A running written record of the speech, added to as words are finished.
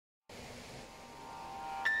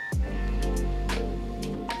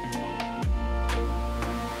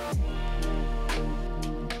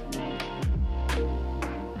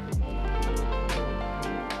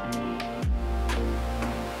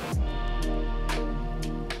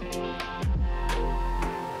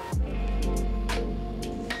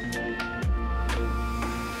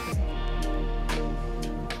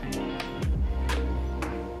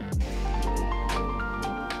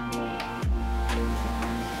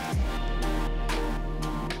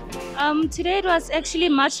Today it was actually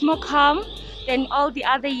much more calm than all the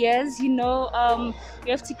other years. We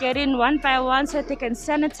have to get in one by one so they can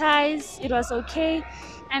sanitize. It was okay.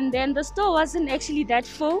 And then the store wasn't actually that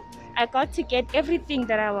full. I got to get everything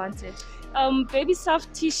that I wanted. Baby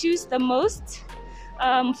soft tissues the most,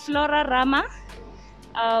 Flora Rama,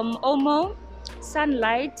 Omo,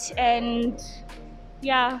 Sunlight, and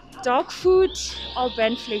yeah, dog food or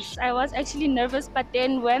Benflix. I was actually nervous, but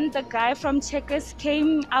then when the guy from Checkers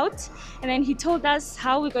came out and then he told us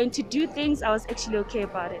how we're going to do things, I was actually okay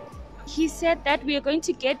about it. He said that we are going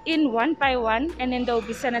to get in one by one and then they'll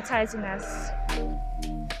be sanitizing us.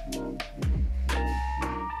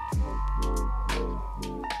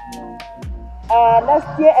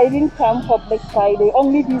 Last year I didn't come for Black Friday,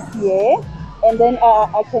 only this year. And then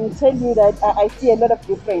I can tell you that I see a lot of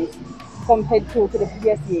difference compared to the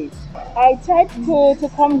previous years. I tried to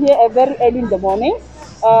come here very early in the morning.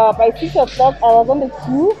 By 6 o'clock I was on the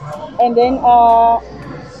queue, and then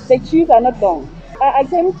the queues are not long. I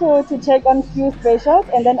came to check on few specials,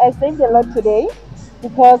 and then I saved a lot today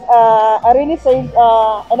because I really saved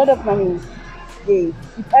a lot of money. Yes.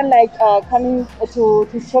 It's unlike coming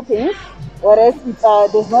to shopping, whereas if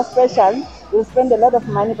there's no special, you'll spend a lot of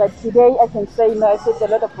money. But today I can say, no, I saved a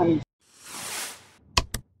lot of money.